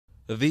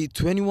The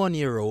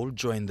 21-year-old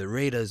joined the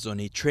Raiders on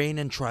a train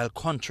and trial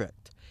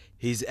contract.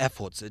 His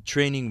efforts at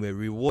training were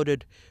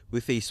rewarded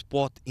with a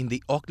spot in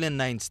the Auckland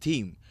Nines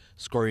team,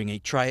 scoring a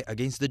try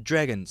against the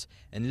Dragons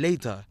and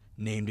later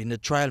named in the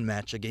trial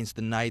match against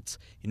the Knights,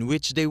 in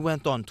which they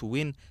went on to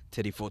win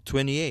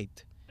 34-28.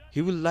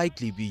 He will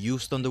likely be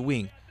used on the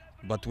wing,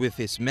 but with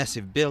his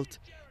massive build,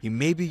 he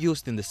may be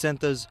used in the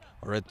centres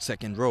or at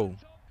second row.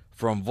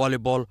 From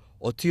volleyball,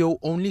 Ottio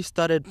only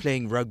started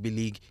playing rugby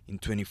league in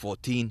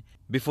 2014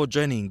 before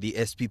joining the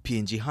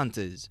PNG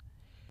Hunters.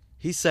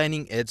 His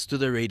signing adds to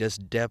the Raiders'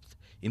 depth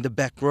in the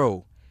back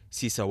row.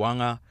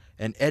 Sisawanga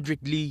and Edric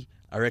Lee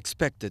are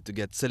expected to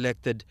get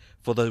selected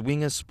for the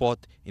winger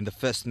spot in the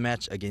first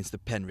match against the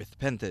Penrith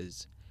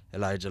Panthers.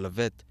 Elijah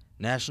Levitt,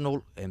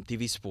 National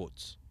EMTV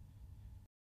Sports.